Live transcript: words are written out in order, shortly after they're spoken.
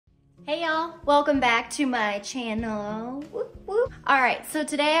Hey y'all, welcome back to my channel. Whoop, whoop. All right, so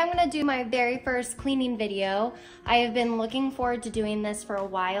today I'm gonna do my very first cleaning video. I have been looking forward to doing this for a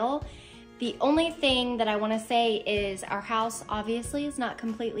while. The only thing that I wanna say is our house obviously is not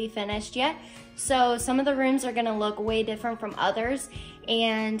completely finished yet. So some of the rooms are gonna look way different from others,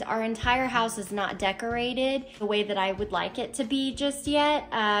 and our entire house is not decorated the way that I would like it to be just yet.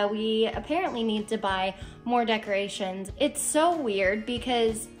 We apparently need to buy more decorations. It's so weird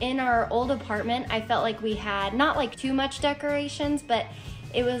because in our old apartment, I felt like we had not like too much decorations, but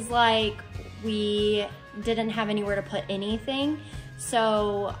it was like we didn't have anywhere to put anything.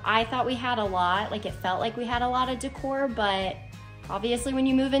 So I thought we had a lot, like it felt like we had a lot of decor, but obviously when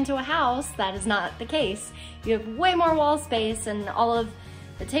you move into a house, that is not the case. You have way more wall space and all of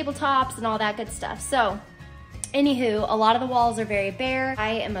the tabletops and all that good stuff. So anywho, a lot of the walls are very bare. I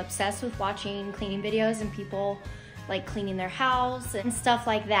am obsessed with watching cleaning videos and people like cleaning their house and stuff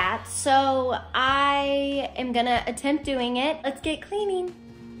like that. So I am gonna attempt doing it. Let's get cleaning.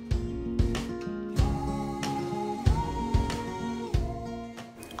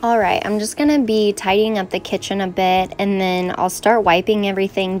 All right, I'm just gonna be tidying up the kitchen a bit, and then I'll start wiping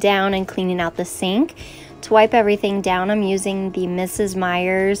everything down and cleaning out the sink. To wipe everything down, I'm using the Mrs.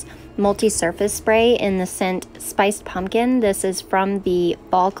 Meyer's multi-surface spray in the scent Spiced Pumpkin. This is from the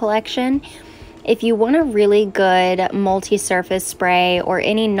fall collection. If you want a really good multi-surface spray or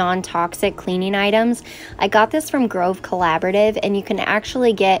any non-toxic cleaning items, I got this from Grove Collaborative, and you can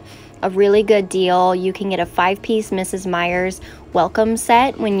actually get a really good deal. You can get a 5-piece Mrs. Meyer's welcome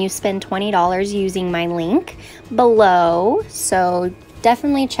set when you spend $20 using my link below, so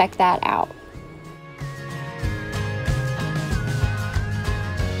definitely check that out.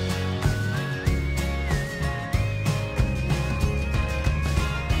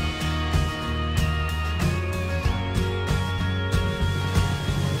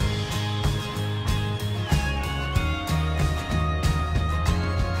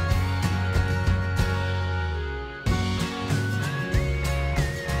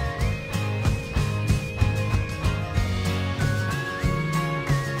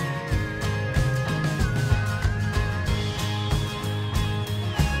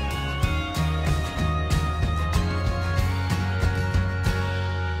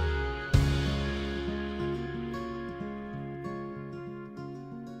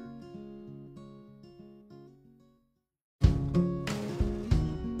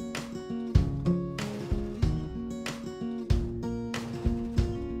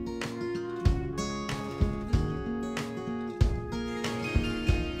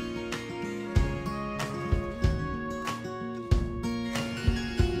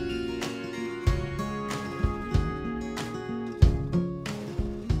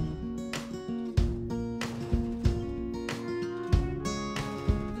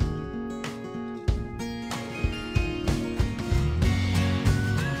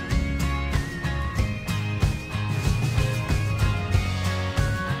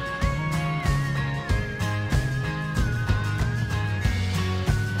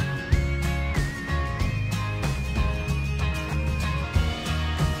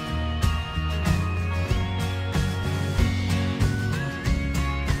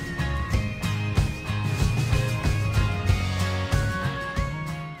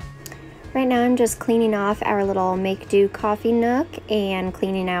 Right now I'm just cleaning off our little make do coffee nook and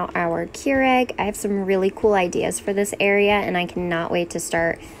cleaning out our Keurig. I have some really cool ideas for this area and I cannot wait to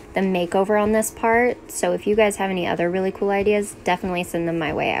start the makeover on this part. So if you guys have any other really cool ideas, definitely send them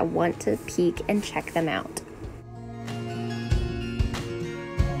my way. I want to peek and check them out.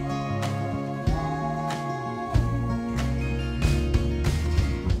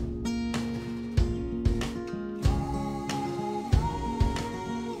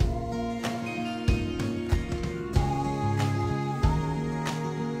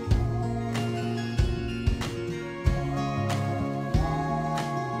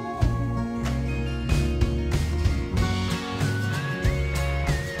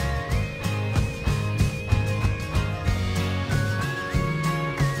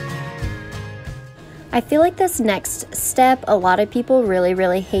 I feel like this next step a lot of people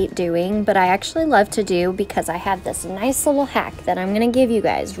really hate doing, but I actually love to do because I have this nice little hack that I'm gonna give you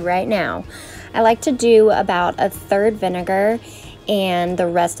guys right now. I like to do about 1/3 vinegar and the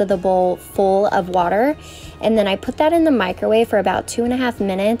rest of the bowl full of water, and then I put that in the microwave for about 2.5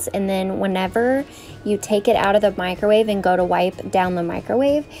 minutes, and then whenever you take it out of the microwave and go to wipe down the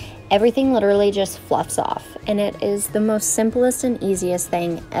microwave, everything literally just fluffs off, and it is the most simplest and easiest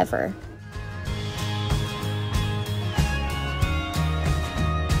thing ever.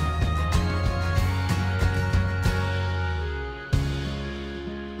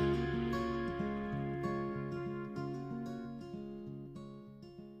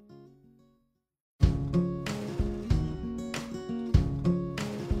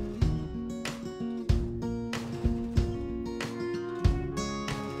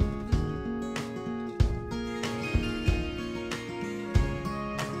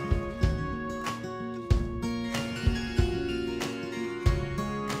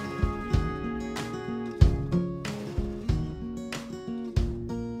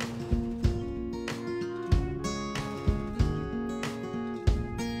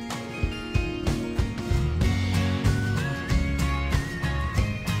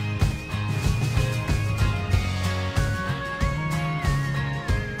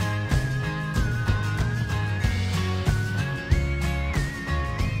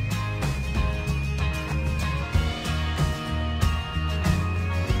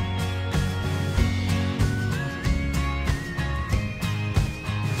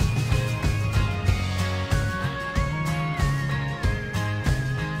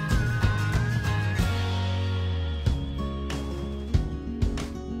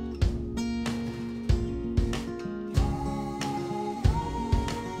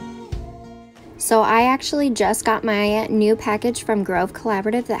 So I actually just got my new package from Grove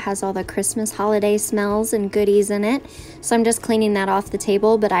Collaborative that has all the Christmas holiday smells and goodies in it. So I'm just cleaning that off the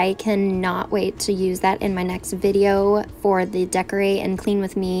table, but I cannot wait to use that in my next video for the Decorate and Clean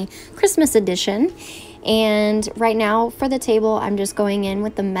With Me Christmas edition. And right now for the table, I'm just going in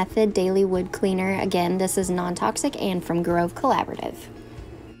with the Method Daily Wood Cleaner. Again, this is non-toxic and from Grove Collaborative.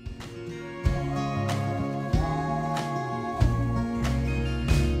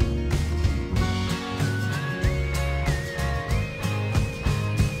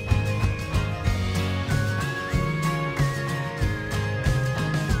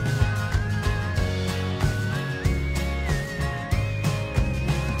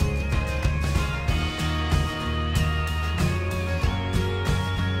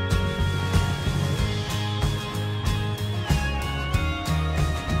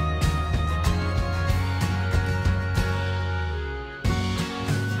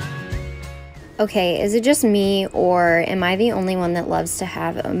 Okay, is it just me, or am I the only one that loves to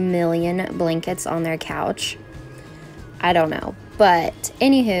have a million blankets on their couch? I don't know. But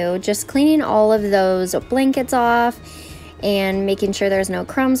anywho, just cleaning all of those blankets off and making sure there's no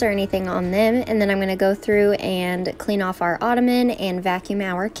crumbs or anything on them. And then I'm going to go through and clean off our ottoman and vacuum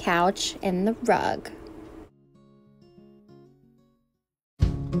our couch and the rug.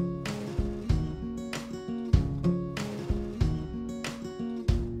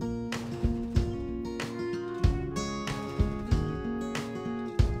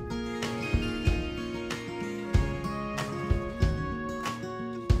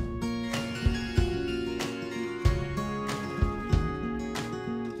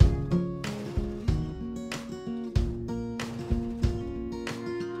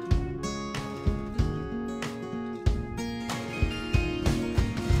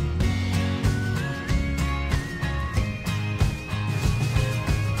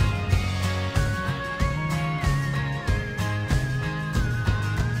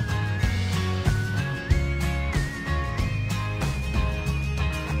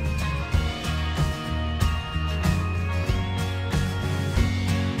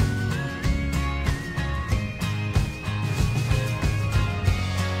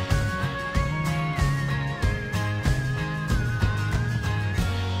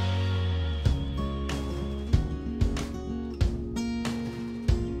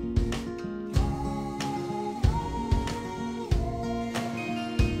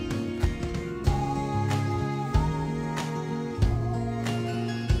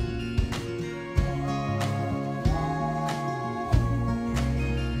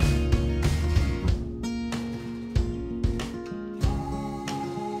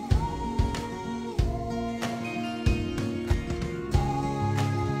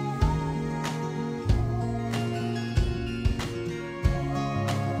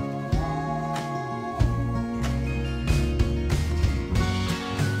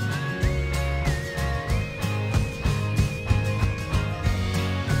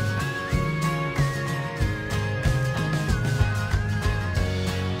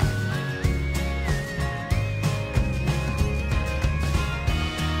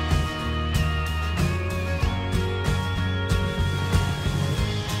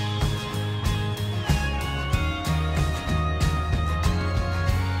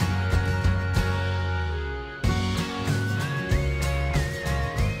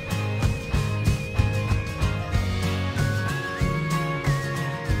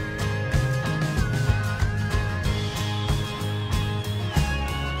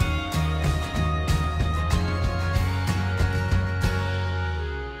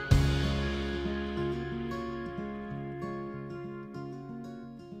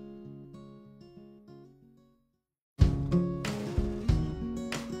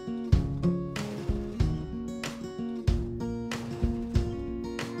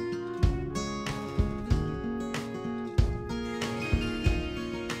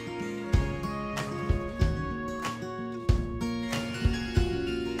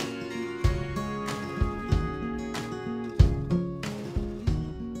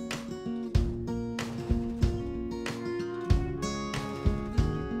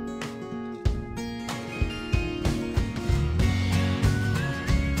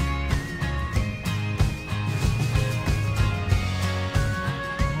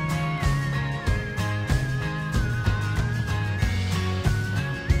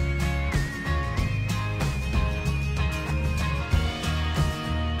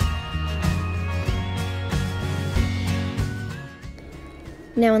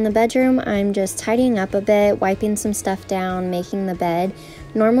 Now in the bedroom, I'm just tidying up a bit, wiping some stuff down, making the bed.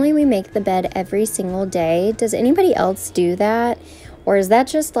 Normally we make the bed every single day. Does anybody else do that? Or is that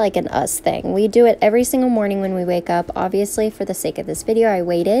just like an us thing? We do it every single morning when we wake up. Obviously, for the sake of this video, I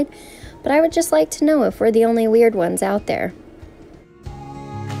waited. But I would just like to know if we're the only weird ones out there.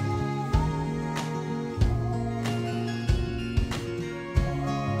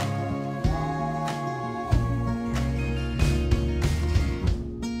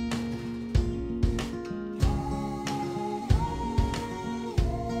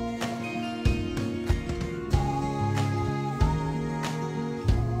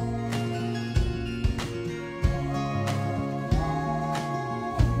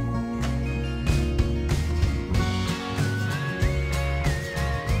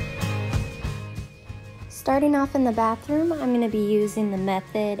 Starting off in the bathroom, I'm going to be using the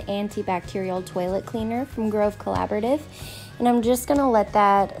Method Antibacterial Toilet Cleaner from Grove Collaborative. And I'm just going to let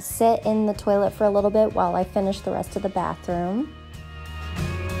that sit in the toilet for a little bit while I finish the rest of the bathroom.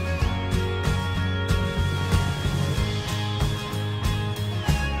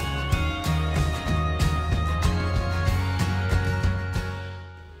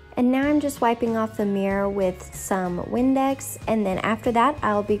 And now I'm just wiping off the mirror with some Windex, and then after that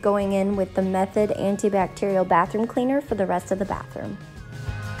I'll be going in with the Method Antibacterial Bathroom Cleaner for the rest of the bathroom.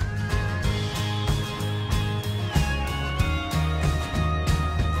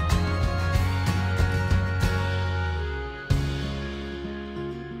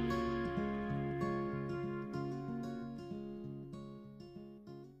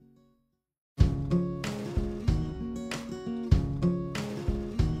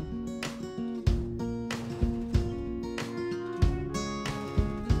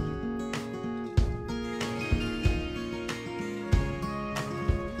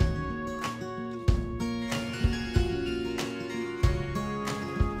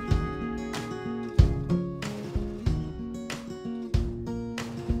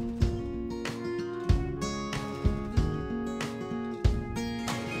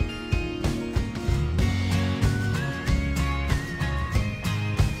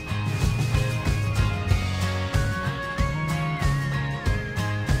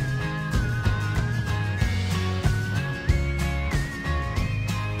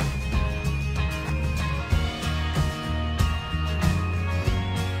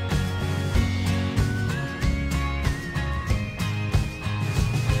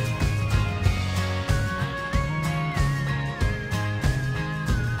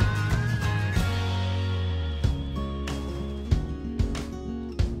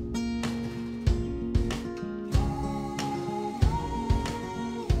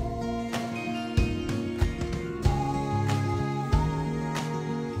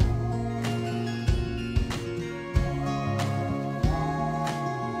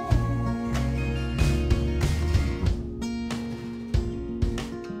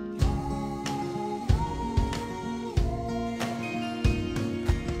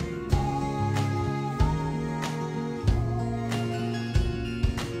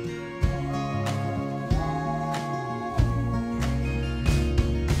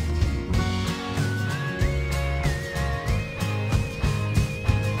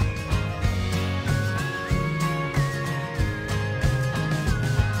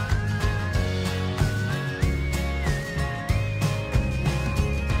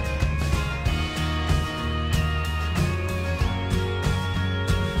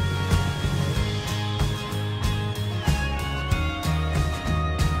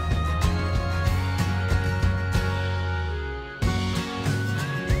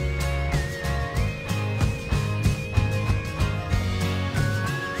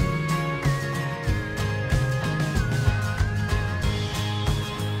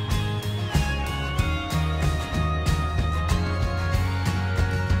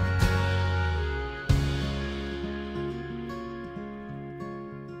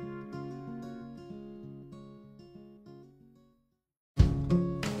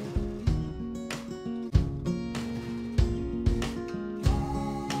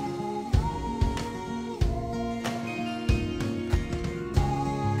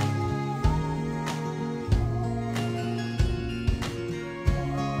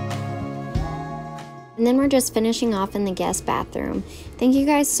 And then we're just finishing off in the guest bathroom. Thank you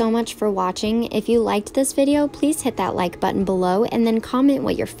guys so much for watching. If you liked this video, please hit that like button below and then comment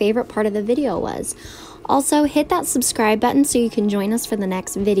what your favorite part of the video was. Also, hit that subscribe button so you can join us for the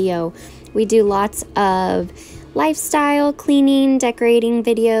next video. We do lots of lifestyle, cleaning, decorating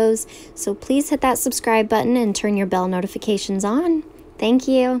videos, so please hit that subscribe button and turn your bell notifications on. Thank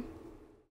you.